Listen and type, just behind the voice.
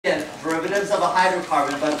derivatives of a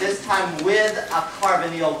hydrocarbon, but this time with a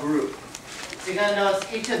carbonyl group. So you're going to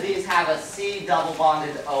notice each of these have a C double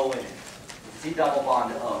bonded O in it. C double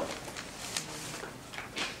bond O.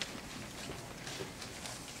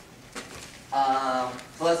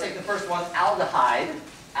 So let's take the first one, aldehyde.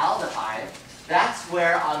 Aldehyde, that's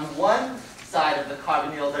where on one side of the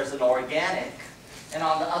carbonyl there's an organic, and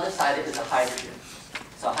on the other side it is a hydrogen.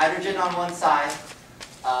 So hydrogen on one side,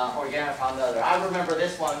 organic on the other. I remember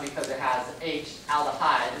this one because it has H,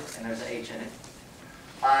 aldehyde, and there's an H in it.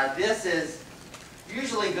 This is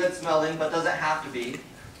usually good smelling, but doesn't have to be.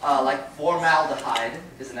 Like formaldehyde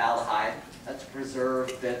is an aldehyde. That's to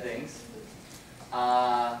preserve dead things.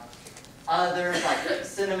 Others like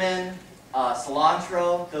cinnamon,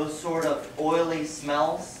 cilantro, those sort of oily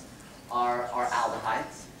smells are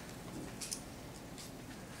aldehydes.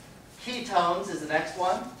 Ketones is the next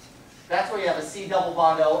one. That's where you have a C double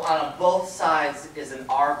bond O. On both sides is an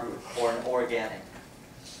R group, or an organic.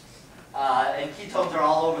 And ketones are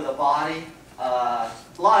all over the body. A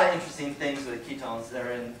lot of interesting things with ketones.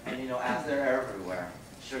 They're in amino acids. They're everywhere.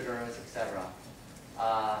 Sugars, etc.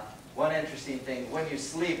 One interesting thing, when you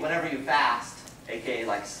sleep, whenever you fast, aka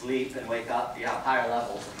like sleep and wake up, you have higher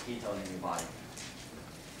levels of ketone in your body.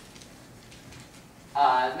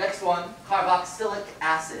 Next one, carboxylic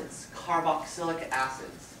acids. Carboxylic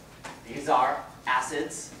acids. These are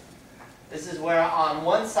acids. This is where on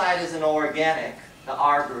one side is an organic, the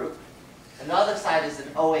R group, and the other side is an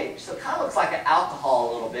OH. So it kind of looks like an alcohol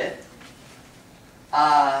a little bit.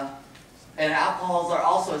 And alcohols are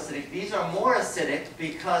also acidic. These are more acidic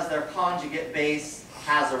because their conjugate base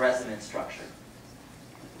has a resonance structure.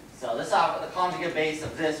 So this, the conjugate base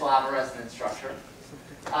of this will have a resonance structure.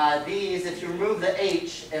 These, if you remove the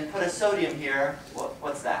H and put a sodium here,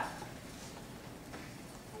 what's that?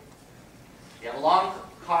 You have a long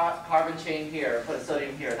carbon chain here, put a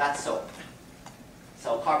sodium here, that's soap.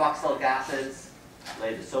 So carboxylic acids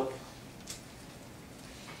related to soap.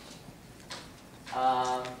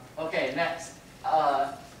 Okay, next,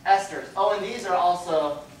 esters. Oh, and these are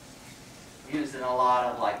also used in a lot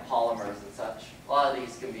of like polymers and such. A lot of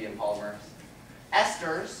these can be in polymers.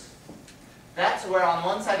 Esters, that's where on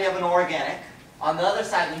one side you have an organic. On the other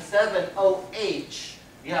side, instead of an OH,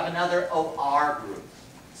 you have another OR group.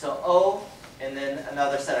 So O and then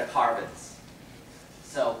another set of carbons.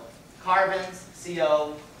 So carbons,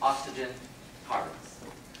 CO, oxygen, carbons.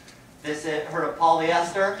 This, heard of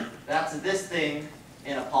polyester? That's this thing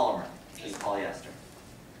in a polymer, is polyester.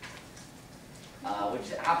 Which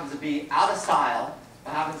happens to be out of style,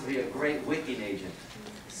 but happens to be a great wicking agent.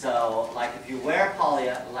 So, like if you wear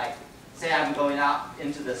like say I'm going out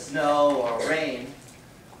into the snow or rain,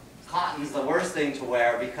 cotton's the worst thing to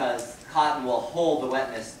wear because cotton will hold the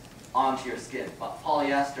wetness onto your skin, but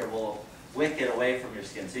polyester will wick it away from your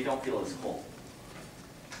skin so you don't feel as cold.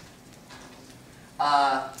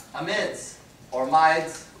 Amides, or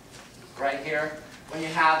mides, right here, when you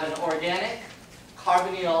have an organic,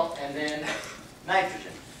 carbonyl, and then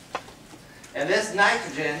nitrogen. And this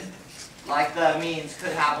nitrogen, like the amines,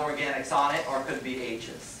 could have organics on it or could be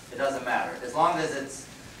H's. It doesn't matter. As long as it's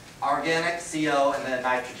organic, CO, and then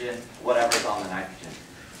nitrogen, whatever's on the nitrogen.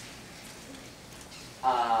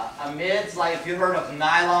 Amides, like if you heard of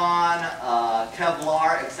nylon,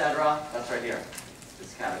 Kevlar, etc., that's right here,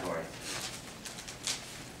 this category.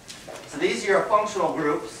 So these are your functional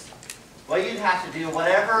groups. What you'd have to do,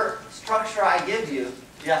 whatever structure I give you,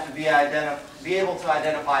 you have to be able to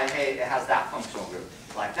identify, hey, it has that functional group.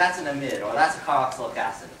 Like that's an amide, or that's a carboxylic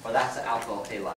acid, or that's an alkyl halide.